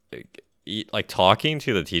like talking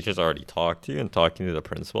to the teachers I already talked to and talking to the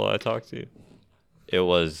principal I talked to. It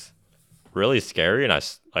was really scary, and I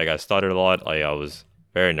stuttered a lot. Like I was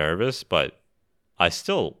very nervous, but I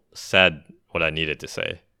still said what I needed to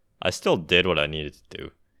say. I still did what I needed to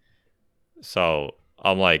do. So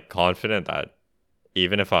I'm like confident that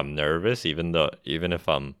even if I'm nervous, even if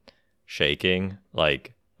I'm shaking,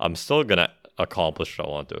 like I'm still gonna accomplish what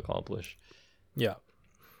I want to accomplish. Yeah.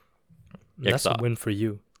 Yeah, That's a 'cause win for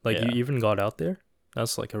you. Like yeah. you even got out there.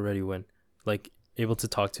 That's like already win. Like able to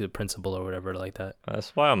talk to the principal or whatever like that.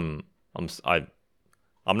 That's why I'm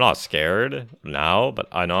not scared now, but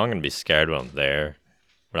I know I'm gonna be scared when I'm there,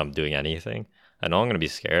 when I'm doing anything. I know I'm gonna be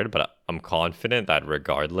scared, but I'm confident that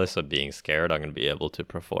regardless of being scared, I'm gonna be able to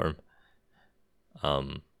perform.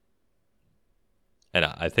 And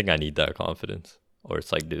I think I need that confidence, or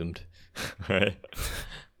it's like doomed, right?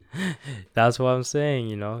 That's what I'm saying,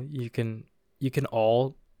 you know. You can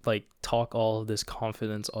all like talk all of this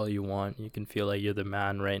confidence all you want. You can feel like you're the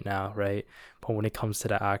man right now, right? But when it comes to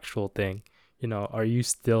the actual thing, you know, are you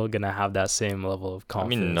still gonna have that same level of I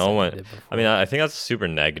confidence? mean, no that you one. did I mean, before? I think that's a super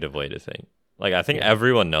negative way to think. Like, I think Yeah.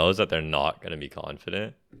 everyone knows that they're not gonna be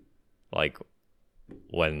confident, like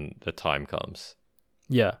when the time comes.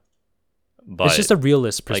 Yeah. But It's just a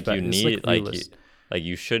realist like perspective. you It's need like realist.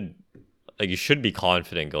 you should be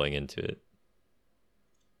confident going into it.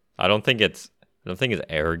 I don't think it's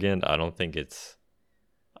arrogant. I don't think it's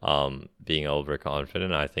being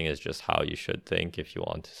overconfident. I think it's just how you should think if you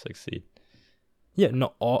want to succeed. Yeah,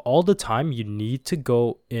 no, all the time you need to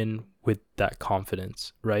go in with that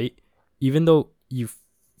confidence, right? Even though you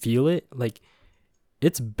feel it, like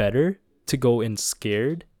it's better to go in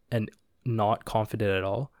scared and not confident at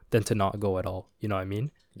all than to not go at all. You know what I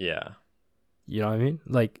mean? Yeah. You know what I mean?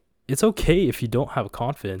 Like it's okay if you don't have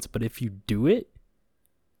confidence, but if you do it,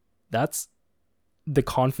 that's the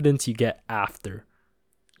confidence you get after.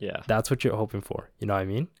 Yeah. That's what you're hoping for. You know what I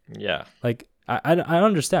mean? Yeah. Like I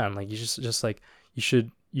understand. Like you just like you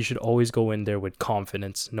should always go in there with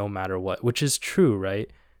confidence no matter what, which is true, right?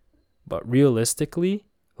 But realistically,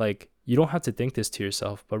 like you don't have to think this to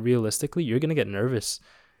yourself, but realistically, you're gonna get nervous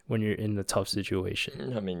when you're in a tough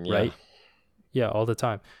situation, I mean, yeah. right? Yeah, all the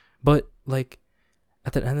time. But like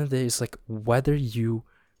at the end of the day, it's like whether you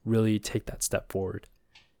really take that step forward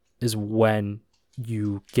is when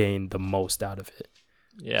you gain the most out of it.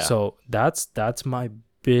 Yeah. So that's my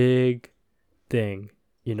big thing,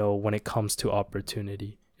 you know, when it comes to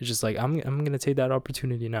opportunity. It's just like I'm gonna take that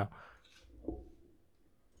opportunity now.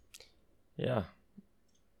 Yeah.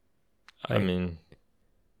 I Like, mean,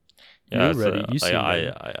 you're yeah, it's, ready. You seem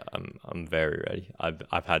ready. I'm very ready.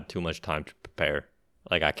 I've had too much time to prepare.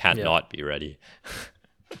 Like I can't Yeah. not be ready.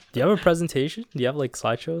 Do you have a presentation? Do you have like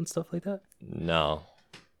slideshow and stuff like that? No,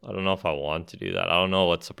 I don't know if I want to do that. I don't know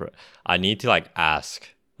what's I need to like ask.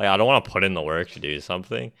 Like I don't want to put in the work to do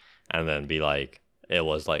something and then be like it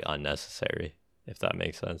was like unnecessary. If that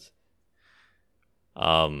makes sense.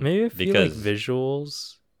 Maybe I feel like because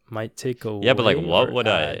visuals might take away. yeah, but like what or would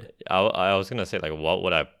add. I was gonna say like what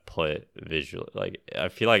would I put visual like I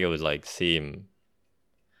feel like it would like seem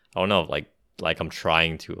I don't know like I'm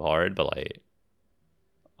trying too hard, but like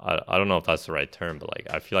I don't know if that's the right term, but like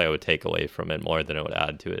I feel like it would take away from it more than it would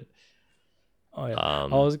add to it. Oh yeah.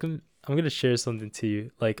 Um I'm gonna share something to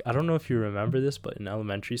you. Like I don't know if you remember this, but in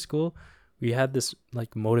elementary school, we had this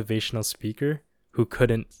like motivational speaker who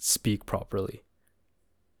couldn't speak properly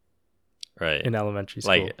right. in elementary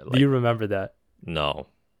school. Like Do you remember that? no.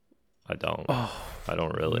 I don't. Oh, I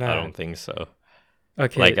don't really I man. don't think so.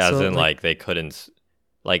 okay. Like as so, in like they couldn't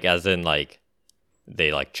like as in like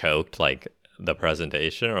they like choked like the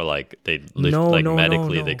presentation or like they No, like no, no,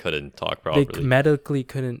 medically they no. couldn't talk they properly. medically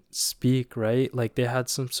couldn't speak, right? Like they had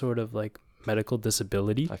some sort of like medical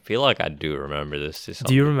disability. I feel like I do remember this to some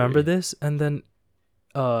Do you remember degree. this? And then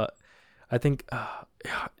I think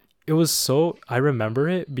it was so I remember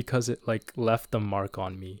it because it like left a mark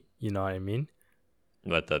on me. You know what I mean?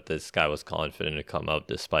 But that this guy was confident to come up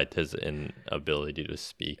despite his inability to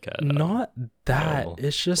speak at Not that. normal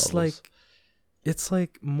It's just levels. like it's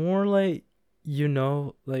like more like, you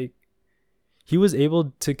know, like he was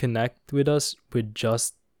able to connect with us with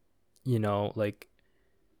just, you know, like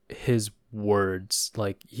his words.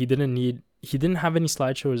 Like he didn't have any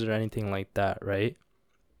slideshows or anything like that, right?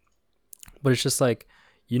 But it's just like,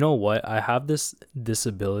 you know what? I have this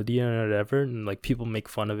disability and whatever, and like people make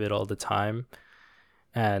fun of it all the time,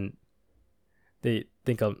 and they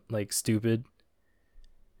think I'm like stupid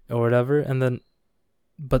or whatever, and then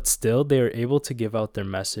but still they are able to give out their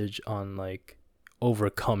message on like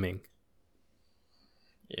overcoming.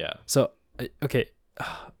 Yeah. So okay,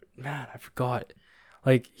 man, I forgot.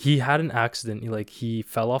 Like he had an accident. He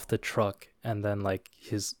fell off the truck, and then like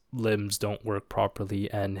his limbs don't work properly,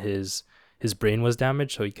 and his brain was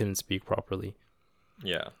damaged, so he couldn't speak properly.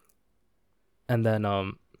 Yeah. And then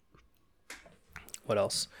what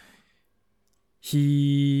else?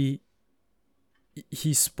 He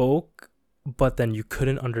spoke, but then you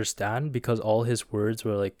couldn't understand because all his words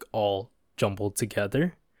were like all jumbled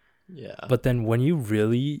together. Yeah. But then when you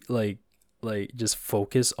really like just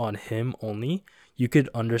focus on him only, you could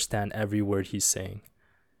understand every word he's saying.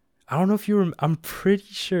 I don't know if I'm pretty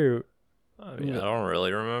sure. I mean, I don't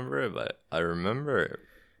really remember it, but I remember.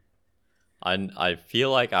 I feel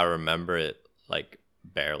like I remember it like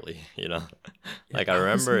barely, you know. Like I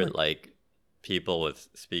remember it like people with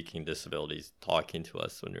speaking disabilities talking to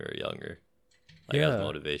us when we were younger, like as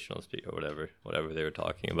motivational speaker, whatever they were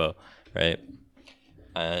talking about, right?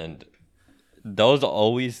 And those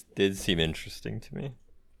always did seem interesting to me.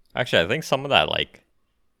 Actually, I think some of that like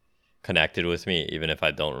connected with me, even if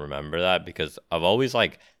I don't remember that, because I've always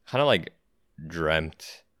like kind of like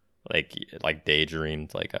dreamt, like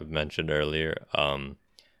daydreamed, like I've mentioned earlier,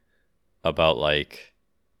 about like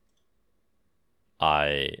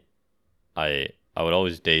I would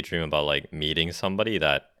always daydream about like meeting somebody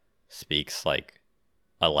that speaks like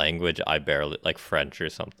a language I barely, like French or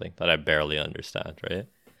something, that I barely understand, right?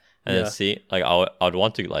 And then see, like I'd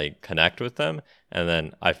want to like connect with them, and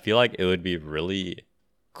then I feel like it would be really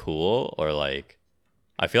cool, or like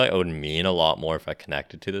I feel like it would mean a lot more if I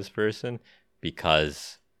connected to this person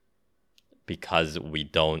because we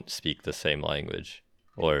don't speak the same language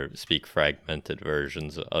or speak fragmented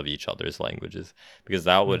versions of each other's languages, because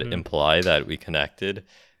that would imply that we connected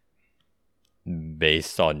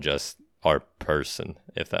based on just our person,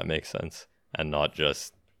 if that makes sense, and not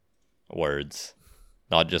just words,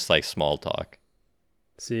 not just like small talk.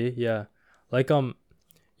 See, yeah. Like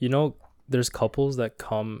there's couples that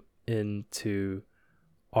come into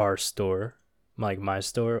our store, like my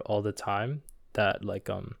store, all the time, that like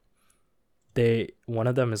one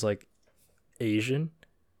of them is like Asian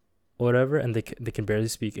or whatever, and they can barely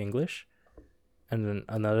speak English, and then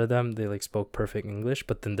another of them, they like spoke perfect English,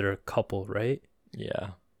 but then they're a couple, right?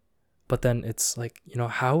 Yeah. But then it's like,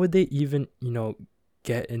 how would they even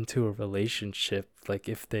get into a relationship, like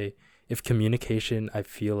if communication, I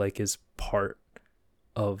feel like, is part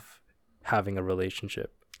of having a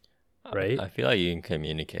relationship, right? I feel like you can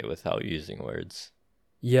communicate without using words.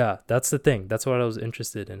 Yeah, that's the thing. That's what I was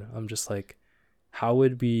interested in. I'm just like, how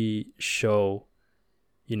would we show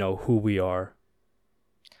who we are?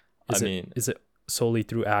 Is it solely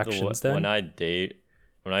through actions then?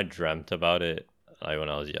 When I dreamt about it, like when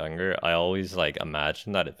I was younger, I always like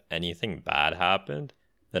imagined that if anything bad happened,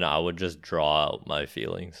 then I would just draw out my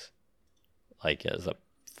feelings, like as a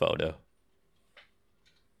photo.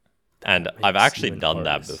 And I've actually done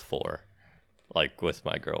that before, like with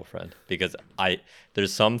my girlfriend, because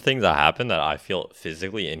there's some things that happen that I feel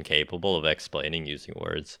physically incapable of explaining using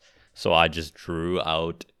words. So I just drew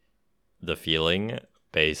out the feeling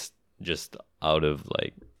based just out of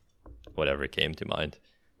like whatever came to mind,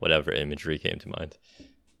 whatever imagery came to mind.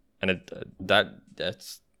 And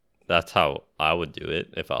that's how I would do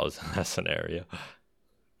it if I was in that scenario.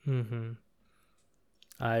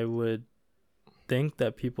 I would think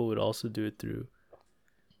that people would also do it through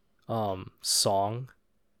song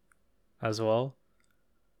as well,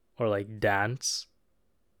 or like dance,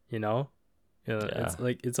 it's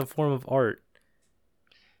like it's a form of art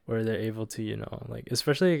where they're able to like,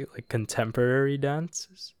 especially like contemporary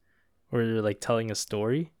dances where they're like telling a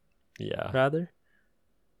story, rather,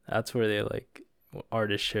 that's where they like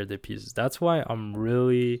artists share their pieces. That's why I'm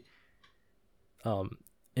really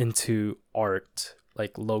into art,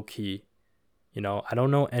 like low key. I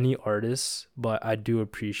don't know any artists, but I do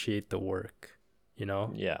appreciate the work,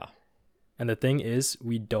 Yeah. And the thing is,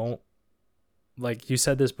 we don't, like you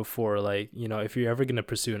said this before, like, if you're ever going to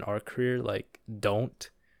pursue an art career, like, don't.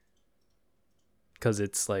 Because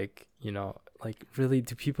it's like, like, really,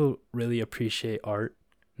 do people really appreciate art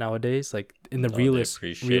nowadays? Like, in the realist...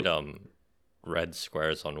 They appreciate red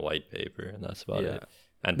squares on white paper, and that's about it.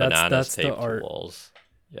 And bananas taped to walls.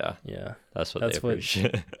 Yeah. That's what they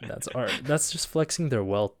appreciate. That's art. That's just flexing their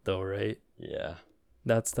wealth, though, right? Yeah.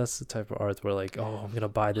 That's the type of art where like, oh, I'm gonna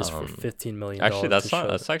buy this for $15 million. Actually,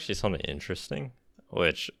 that's actually something interesting,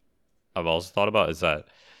 which I've also thought about, is that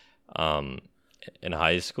in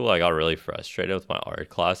high school I got really frustrated with my art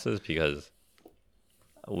classes because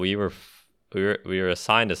we were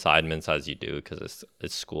assigned assignments, as you do, because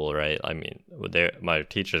it's school, right? I mean, my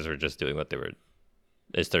teachers were just doing what they were.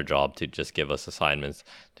 It's their job to just give us assignments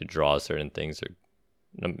to draw certain things or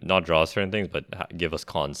not draw certain things, but give us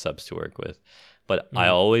concepts to work with. But I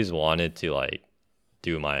Mhm. always wanted to like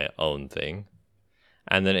do my own thing.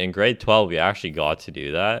 And then in grade 12, we actually got to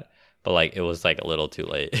do that, but like it was like a little too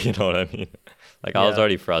late. You know what I mean? Like I was Yeah.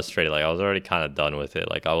 already frustrated. Like I was already kind of done with it.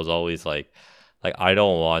 Like I was always like I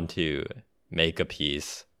don't want to make a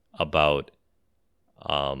piece about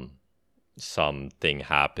um something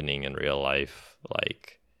happening in real life.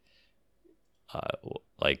 Like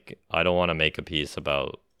I don't want to make a piece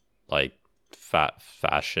about like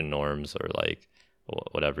fashion norms or like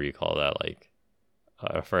whatever you call that. Like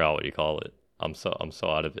I forgot what you call it. I'm so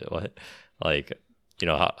out of it. What like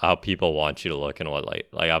how people want you to look and what like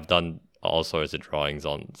I've done all sorts of drawings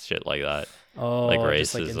on shit like that, like Oh,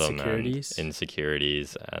 just like racism and insecurities.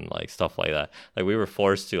 insecurities and like stuff like that. Like we were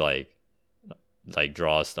forced to like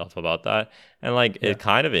draw stuff about that, and like Yeah. it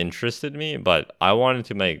kind of interested me, but I wanted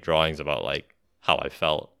to make drawings about like how I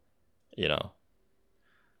felt, you know.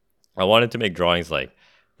 I wanted to make drawings like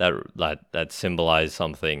that symbolize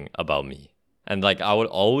something about me. And like I would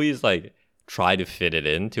always like try to fit it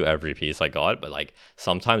into every piece I got, but like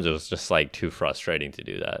sometimes it was just like too frustrating to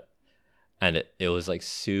do that. And it was like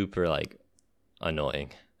super like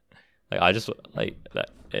annoying. Like I just like that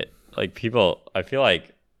it like people I feel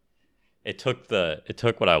like it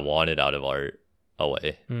took what I wanted out of art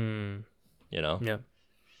away, Hmm. you know? Yeah.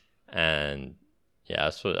 And yeah,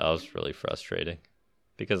 that's what that was really frustrating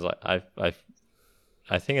because like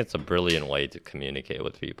I think it's a brilliant way to communicate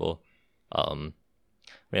with people. Um,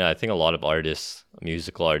 I mean, I think a lot of artists,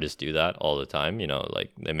 musical artists, do that all the time. You know,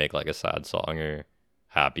 like they make like a sad song or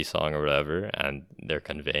happy song or whatever, and they're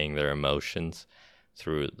conveying their emotions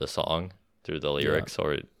through the song, through the Yeah. lyrics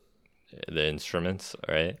or the instruments,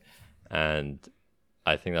 right? And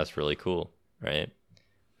I think that's really cool, right?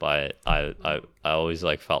 But I always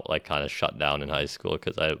like felt like kind of shut down in high school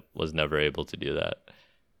because I was never able to do that.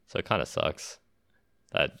 So it kind of sucks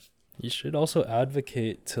that. You should also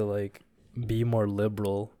advocate to like be more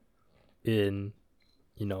liberal in,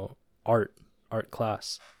 you know, art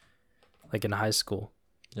class, like in high school.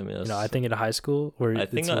 I mean, I think in high school where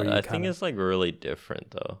it's where you I kind think of it's like really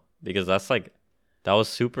different though because that was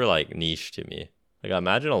super like niche to me. Like I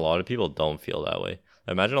imagine a lot of people don't feel that way.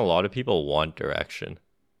 I imagine a lot of people want direction.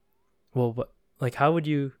 well, but like how would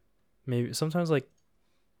you maybe sometimes like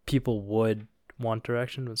people would want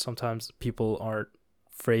direction, but sometimes people aren't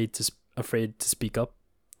afraid to speak up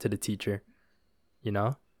to the teacher, you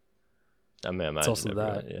know? I mean, It's imagine also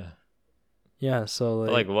everyone, that. yeah. Yeah, so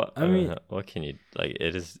But like, like I mean, what can you like?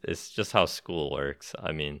 It's just how school works.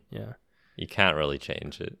 I mean, yeah. you can't really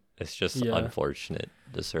change it. It's just Yeah. unfortunate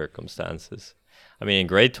the circumstances. I mean, in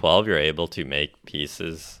grade 12, you're able to make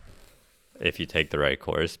pieces if you take the right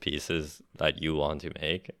course, pieces that you want to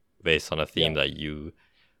make based on a theme Yeah. that you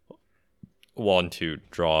want to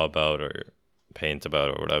draw about or paint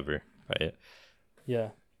about or whatever, right? Yeah.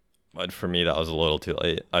 But for me, that was a little too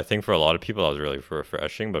late. I think for a lot of people, that was really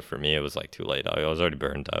refreshing, but for me, it was like too late. I was already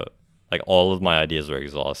burned out. Like all of my ideas were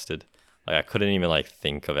exhausted. Like I couldn't even like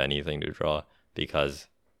think of anything to draw because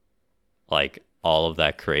like all of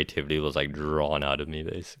that creativity was like drawn out of me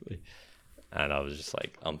basically. And I was just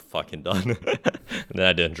like, I'm fucking done. And then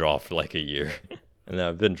I didn't draw for like a year. And then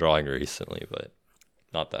I've been drawing recently, but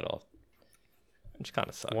not that often. Which kind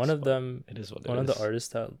of sucks. One of but them, it is what one it of the is. artists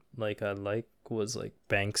that like I like was like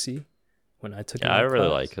Banksy. When I took Yeah, an I art really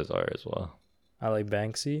class, like his art as well. I like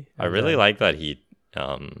Banksy. I And really then like that he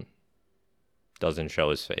doesn't show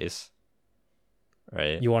his face,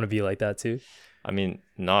 right? you want to be like that too. I mean,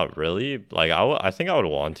 not really. Like I think I would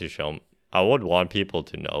want to show. I would want people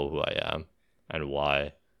to know who I am and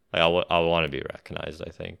why. Like I would want to be recognized.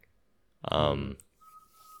 I think, um,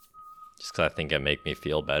 just because I think it'd make me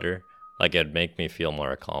feel better. Like it'd make me feel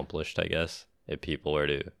more accomplished. I guess if people were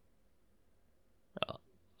to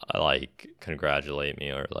like congratulate me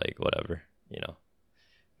or like whatever,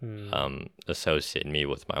 associate me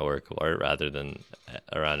with my work of art rather than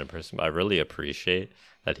a random person. But I really appreciate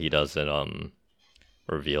that he doesn't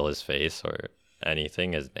reveal his face or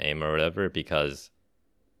anything, his name or whatever, because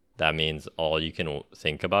that means all you can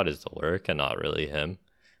think about is the work and not really him,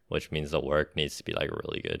 which means the work needs to be like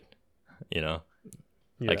really good, you know?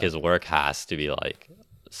 Like Yeah. his work has to be like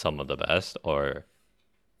some of the best or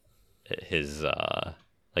his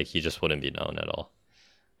like he just wouldn't be known at all.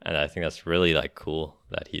 And I think that's really like cool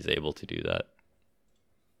that he's able to do that.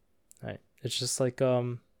 Right. It's just like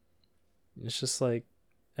an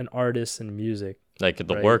artist in music. Like the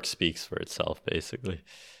Right. work speaks for itself basically.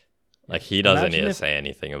 Like he doesn't Imagine need to if say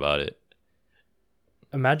anything about it.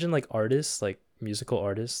 imagine like artists, like musical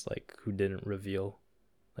artists, like who didn't reveal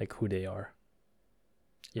like who they are.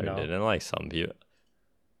 You I mean, know? didn't like some people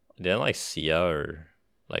Didn't like Sia or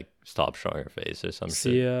like stop showing her face or some shit?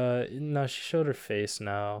 Sia, no, she showed her face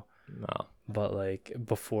now, No, but like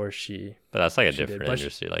before but that's like a She did, different but she-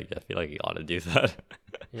 industry. Like I feel like you gotta do that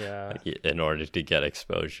yeah, in order to get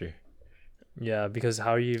exposure. yeah, because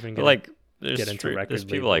how are you even But gonna like there's get into there's record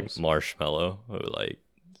people labels? like Marshmello who like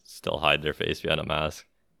still hide their face behind a mask.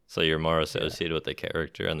 So you're more associated with the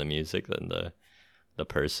character and the music than the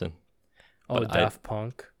person. Oh, but Daft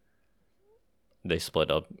Punk. They split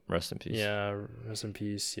up. Rest in peace. Yeah, rest in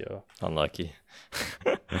peace, yo. Unlucky.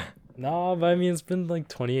 No, but I mean it's been like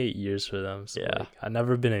 28 years for them. So Yeah. like,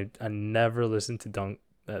 I never listened to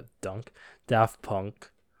Daft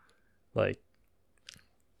Punk, like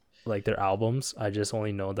their albums. I just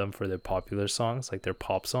only know them for their popular songs, like their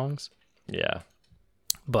pop songs. Yeah.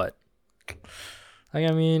 But like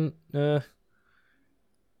I mean,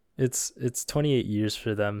 it's 28 years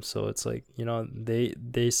for them, so it's like, you know,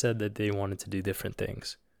 they said that they wanted to do different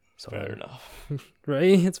things. So Fair enough.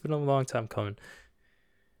 right? It's been a long time coming.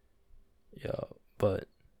 Yo, but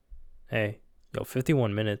hey,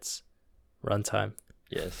 51 minutes runtime.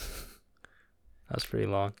 Yes. That's pretty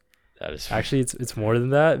long. That is Actually, it's more than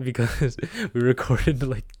that because we recorded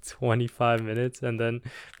like 25 minutes and then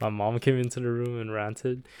my mom came into the room and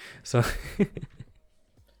ranted. So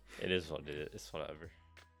it is what it is. It's whatever.